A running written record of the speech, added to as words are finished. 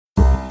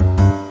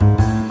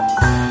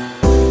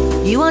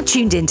You are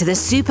tuned in to the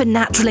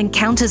Supernatural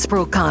Encounters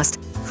broadcast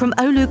from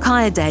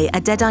Olukayode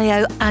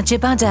Adedayo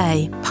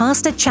Ajibade,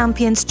 Pastor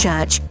Champions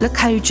Church,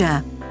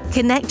 Lokoja.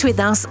 Connect with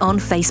us on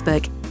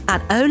Facebook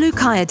at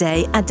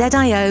Olukayode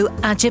Adedayo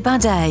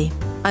Ajibade.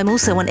 I'm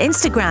also on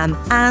Instagram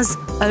as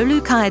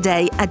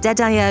Olukayode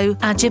Adedayo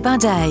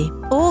Ajibade.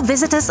 Or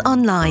visit us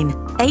online,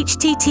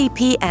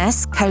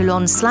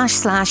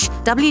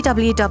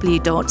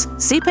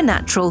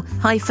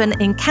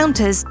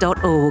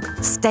 https://www.supernatural-encounters.org.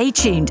 Stay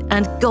tuned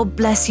and God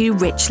bless you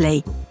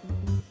richly.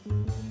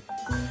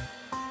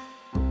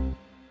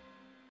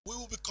 We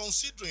will be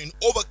considering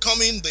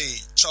overcoming the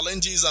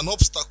challenges and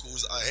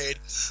obstacles ahead.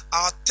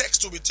 Our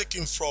text will be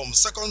taken from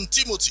 2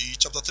 Timothy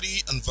chapter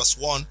 3 and verse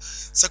 1.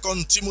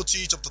 2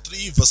 Timothy chapter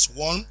 3 verse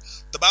 1.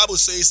 The Bible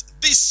says,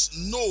 "This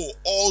know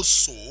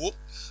also,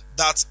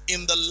 that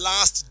in the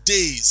last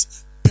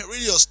days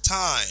perilous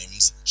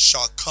times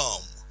shall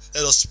come."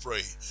 Let us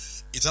pray.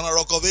 Eternal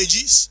Rock of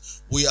Ages,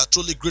 we are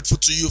truly grateful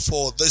to you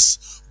for this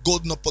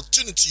golden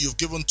opportunity you've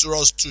given to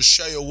us to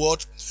share your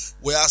word.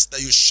 We ask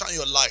that you shine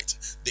your light.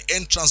 The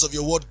entrance of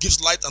your word gives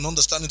light and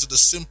understanding to the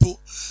simple.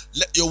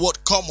 Let your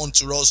word come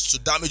unto us to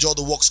damage all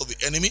the works of the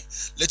enemy.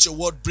 Let your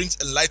word bring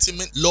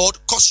enlightenment. Lord,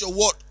 cause your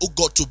word, oh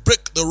God, to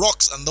break the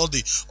rocks and all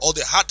the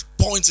hard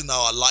points in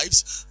our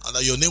lives, and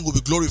that your name will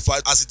be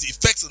glorified as it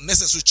effects the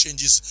necessary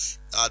changes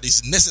that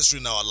is necessary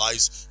in our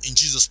lives. In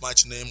Jesus'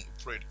 mighty name we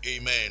pray.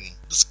 Amen.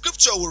 The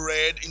scripture we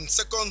read in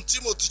 2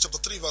 Timothy chapter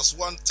 3 verse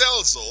 1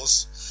 tells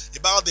us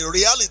about the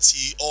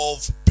reality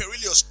of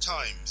perilous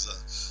times.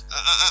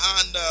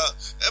 And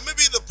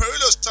maybe the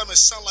perilous time may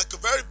sound like a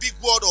very big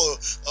word, or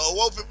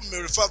what people may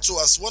refer to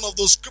as one of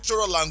those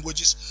scriptural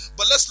languages.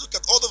 But let's look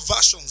at other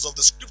versions of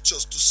the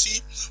scriptures to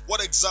see what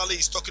exactly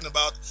he's talking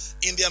about.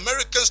 In the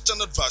American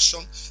Standard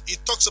Version,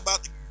 it talks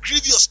about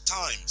grievous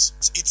times.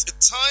 It's a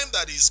time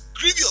that is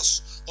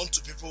grievous unto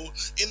people.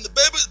 In the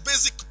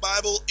basic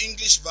Bible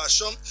English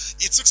version,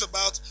 it talks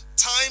about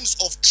times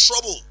of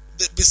trouble.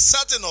 Be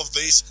certain of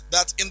this,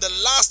 that in the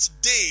last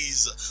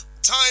days,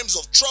 times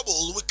of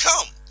trouble will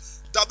come.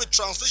 Darby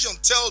translation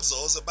tells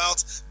us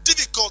about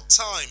difficult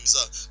times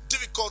that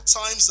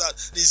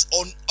is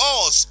on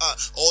us,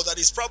 or that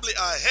is probably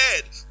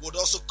ahead, would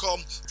also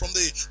come from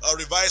the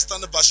Revised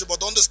Standard Version.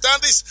 But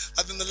understand this,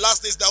 that in the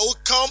last days there will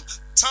come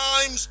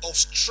times of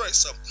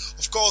stress.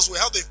 Of course, we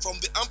have from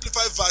the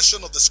Amplified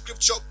version of the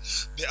scripture.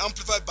 The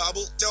Amplified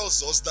Bible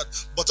tells us that,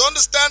 but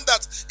understand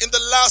that in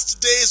the last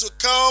days will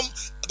come,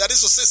 that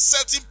is to say,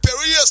 certain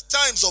perilous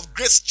times of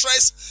great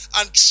stress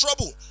and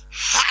trouble,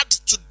 hard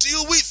to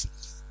deal with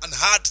and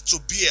hard to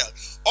bear.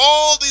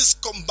 All these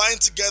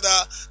combined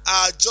together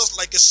are just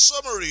like a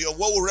summary of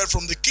what we read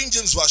from the King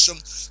James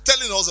Version,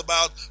 telling us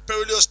about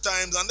perilous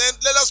times. And then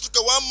let us look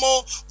at one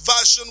more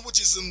version, which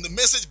is in the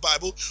Message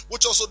Bible,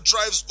 which also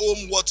drives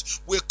home what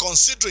we're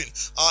considering.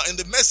 In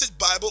the Message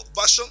Bible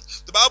version,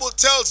 the Bible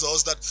tells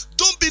us that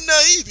don't be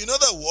naive. In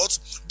other words,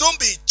 don't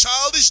be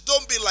childish.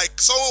 Don't be like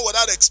someone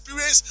without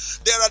experience.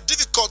 There are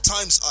difficult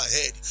times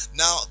ahead.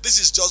 Now, this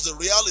is just the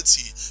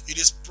reality. It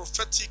is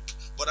prophetic,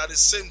 but at the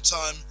same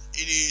time,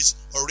 it is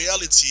a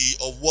reality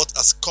of what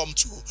has come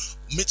to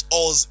meet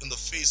us in the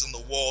face in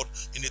the world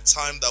in the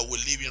time that we're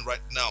living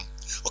right now.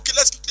 Okay,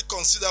 let's quickly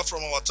consider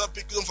from our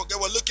topic. Don't forget,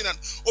 we're looking at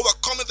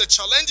overcoming the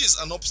challenges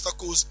and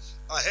obstacles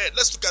ahead.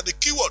 Let's look at the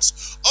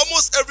keywords.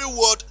 Almost every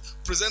word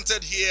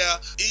presented here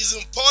is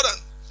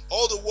important.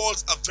 All the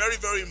words are very,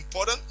 very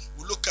important.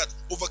 We look at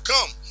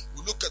overcome,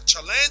 we look at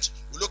challenge,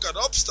 we look at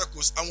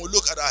obstacles, and we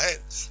look at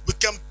ahead. We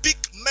can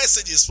pick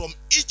messages from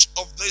each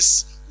of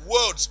these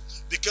words,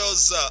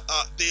 because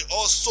they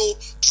also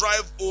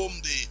drive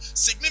home the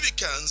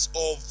significance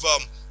of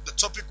the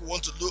topic we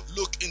want to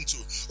look into.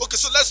 Okay,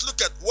 so let's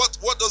look at what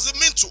does it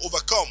mean to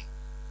overcome.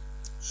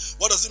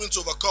 What does it mean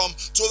to overcome?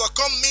 To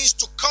overcome means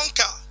to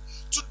conquer,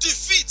 to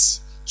defeat,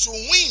 to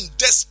win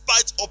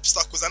despite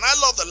obstacles. And I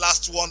love the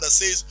last one that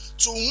says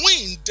to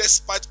win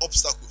despite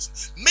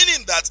obstacles,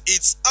 meaning that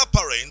it's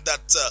apparent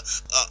that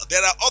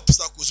there are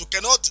obstacles. You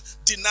cannot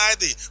deny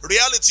the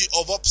reality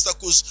of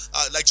obstacles,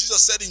 like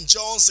Jesus said in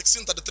John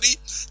 16:33.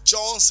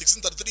 John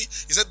 16:33,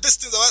 he said, "These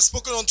things have I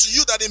spoken unto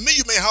you, that in me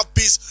you may have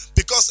peace,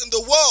 because in the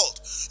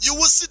world you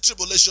will see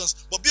tribulations,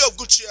 but be of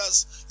good cheer."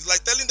 It's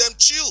like telling them,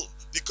 chill,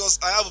 because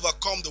I have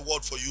overcome the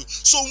world for you.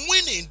 So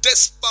winning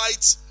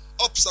despite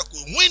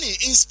obstacles, winning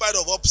in spite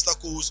of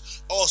obstacles,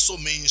 also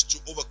means to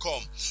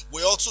overcome.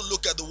 We also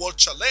look at the word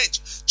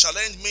challenge.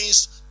 Challenge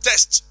means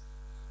test.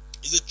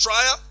 Is a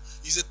trial,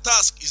 is a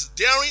task, is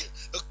daring,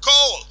 a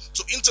call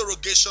to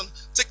interrogation,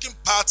 taking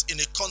part in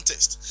a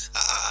contest.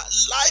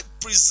 Life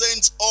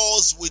presents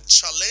us with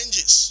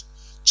challenges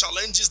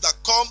that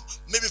come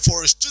maybe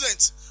for a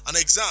student and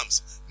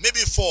exams,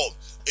 maybe for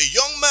a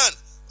young man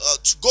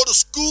to go to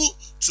school,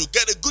 to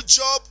get a good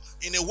job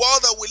in a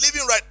world that we're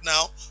living right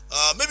now,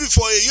 maybe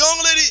for a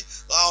young lady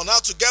now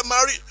to get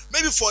married,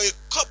 maybe for a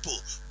couple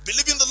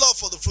believing the Lord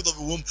for the fruit of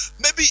the womb,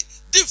 maybe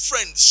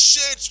different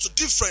shades to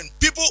different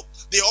people,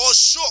 they all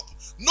show up.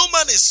 No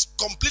man is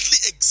completely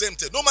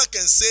exempted. No man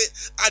can say,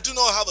 I do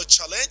not have a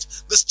challenge.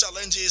 This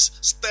challenges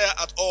stare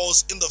at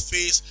us in the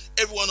face.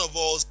 Every one of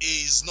us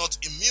is not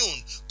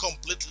immune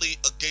completely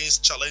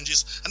against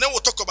challenges. And then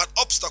we'll talk about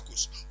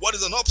obstacles. What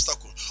is an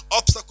obstacle?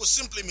 Obstacle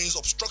simply means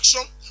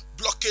obstruction,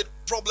 blockade,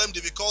 problem,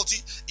 difficulty,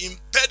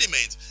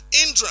 impediment,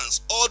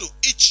 hindrance, or to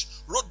each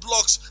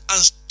roadblocks and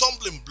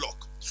stumbling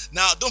block.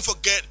 Now, don't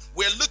forget,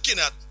 we're looking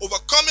at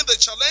overcoming the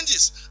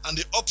challenges and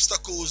the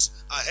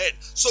obstacles ahead.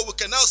 So we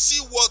can now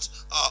see what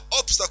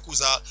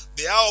obstacles are.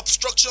 They are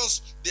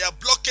obstructions, they are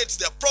blockades,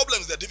 they are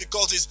problems, they are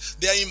difficulties,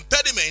 they are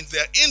impediments, they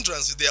are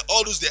hindrances, they are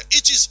orders, they are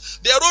itches,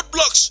 they are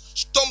roadblocks,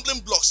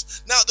 stumbling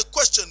blocks. Now, the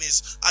question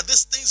is, are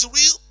these things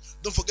real?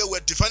 Don't forget,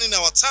 we're defining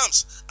our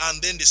terms,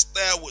 and then they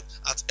stare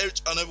at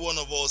each and every one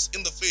of us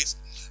in the face.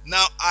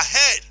 Now,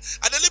 ahead,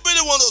 I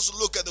deliberately want us to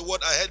look at the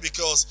word ahead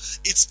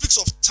because it speaks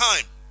of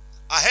time.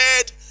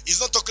 Ahead is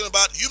not talking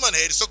about human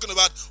head, it's talking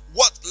about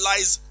what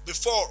lies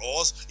before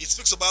us. It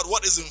speaks about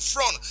what is in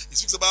front, it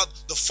speaks about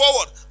the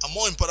forward, and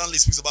more importantly,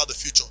 it speaks about the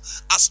future.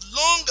 As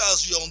long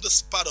as you're on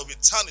this part of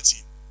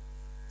eternity,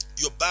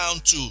 you're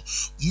bound to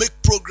make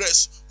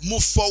progress,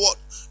 move forward.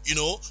 You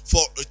know,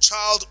 for a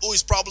child who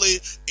is probably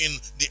in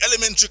the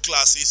elementary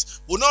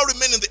classes, will not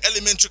remain in the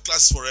elementary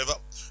classes forever.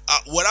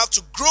 Will have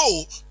to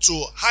grow to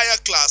higher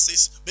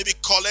classes, maybe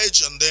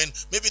college, and then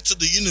maybe to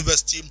the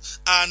university.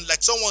 And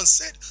like someone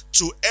said,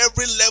 to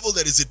every level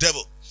there is a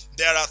devil.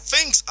 There are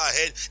things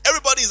ahead.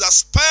 Everybody is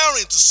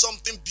aspiring to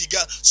something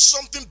bigger,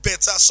 something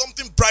better,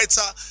 something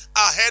brighter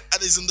ahead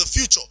that is in the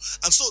future.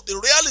 And so the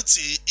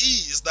reality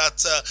is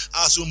that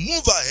as we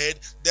move ahead,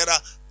 there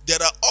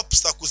are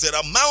obstacles, there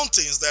are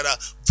mountains, there are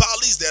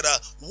valleys, there are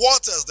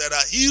waters, there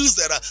are hills,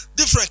 there are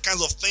different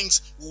kinds of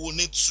things we will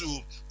need to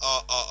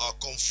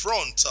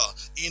confront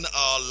in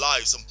our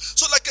lives.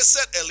 So like I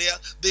said earlier,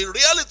 the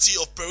reality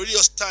of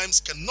perilous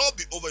times cannot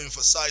be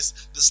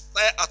overemphasized. They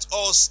stare at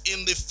us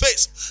in the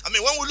face. I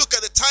mean, when we look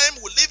at the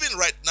time we live in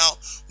right now,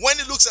 when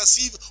it looks as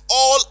if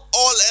all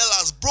hell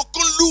has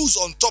broken loose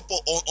on top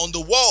of on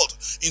the world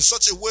in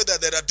such a way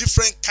that there are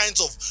different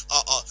kinds of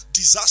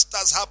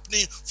disasters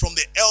happening from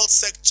the health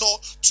sector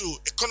to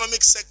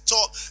economic sector.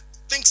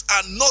 Things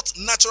are not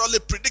naturally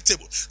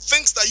predictable.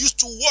 Things that used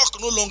to work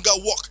no longer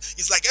work.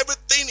 It's like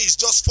everything is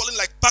just falling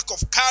like pack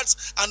of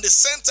cards and the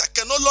center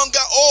can no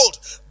longer hold.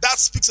 That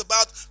speaks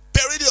about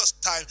perilous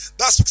time.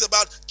 That speaks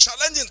about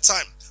challenging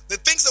time. The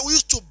things that we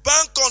used to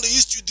bank on, the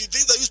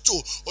things that used to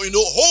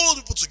hold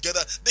people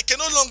together, they can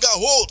no longer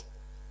hold.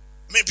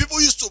 I mean,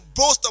 people used to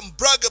boast and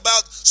brag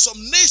about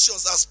some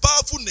nations as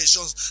powerful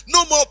nations.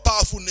 No more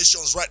powerful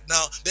nations right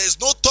now. There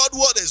is no third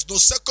world, there is no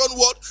second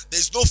world, there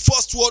is no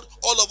first world.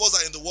 All of us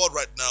are in the world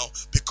right now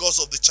because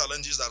of the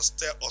challenges that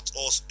stare at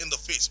us in the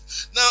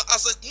face. Now,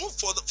 as I move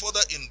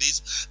further in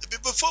this,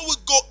 before we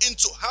go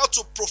into how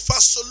to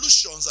profess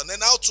solutions and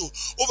then how to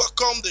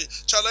overcome the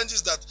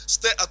challenges that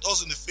stare at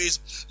us in the face,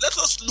 let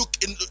us look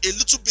a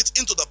little bit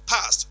into the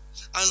past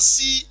and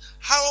see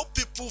how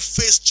people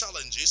face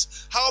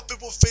challenges, how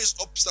people face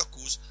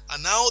obstacles,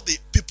 and how the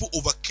people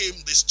overcame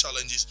these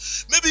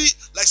challenges. Maybe,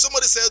 like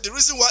somebody said, the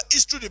reason why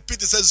history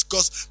repeats itself is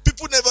because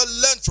people never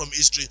learn from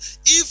history.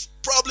 If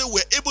probably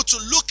we're able to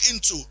look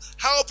into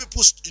how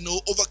people,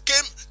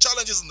 overcame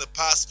challenges in the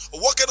past,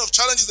 or what kind of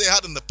challenges they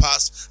had in the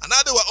past, and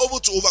how they were able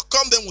to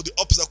overcome them with the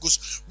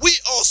obstacles, we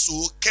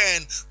also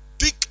can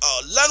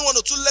learn one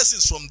or two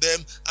lessons from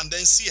them and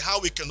then see how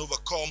we can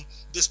overcome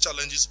these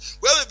challenges.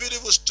 We have a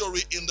beautiful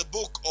story in the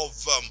book of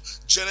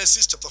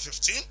Genesis chapter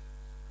 15,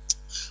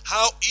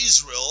 how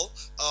Israel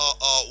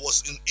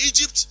was in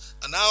Egypt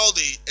and how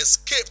they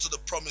escaped to the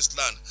promised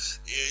land.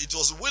 It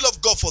was the will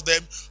of God for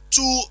them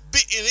to be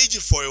in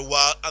Egypt for a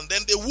while and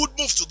then they would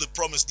move to the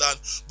promised land.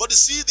 But you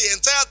see, the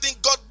entire thing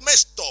got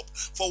messed up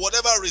for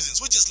whatever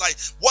reasons, which is like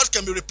what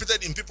can be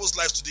repeated in people's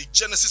lives today.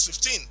 Genesis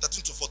 15,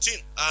 13 to 14.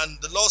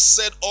 And the Lord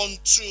said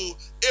unto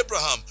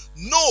Abraham,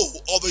 know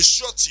of a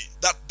surety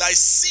that thy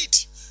seed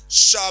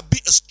shall be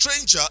a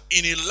stranger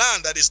in a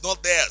land that is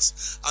not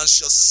theirs, and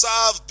shall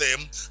serve them,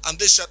 and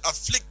they shall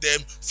afflict them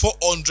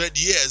 400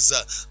 years.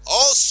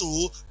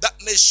 Also, that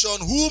nation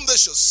whom they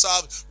shall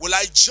serve will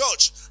I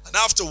judge, and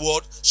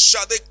afterward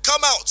shall they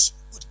come out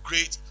with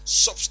great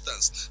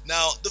substance.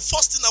 Now, the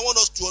first thing I want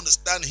us to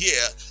understand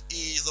here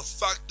is the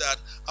fact that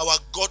our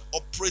God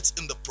operates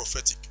in the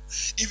prophetic.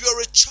 If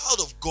you're a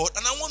child of God,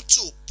 and I want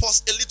to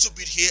pause a little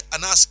bit here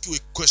and ask you a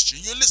question.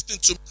 You're listening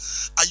to me.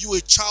 Are you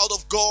a child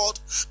of God?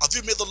 Have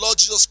you made the Lord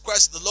Jesus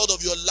Christ the Lord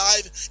of your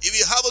life? If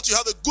you haven't, you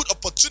have a good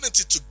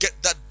opportunity to get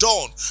that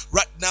done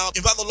right now.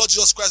 Invite the Lord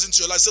Jesus Christ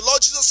into your life. Say,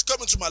 Lord Jesus,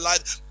 come into my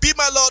life. Be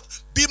my Lord,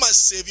 be my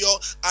Savior,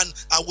 and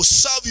I will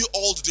serve you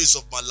all the days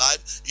of my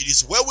life. It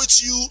is well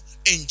with you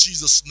in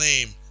Jesus'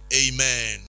 name. Amen.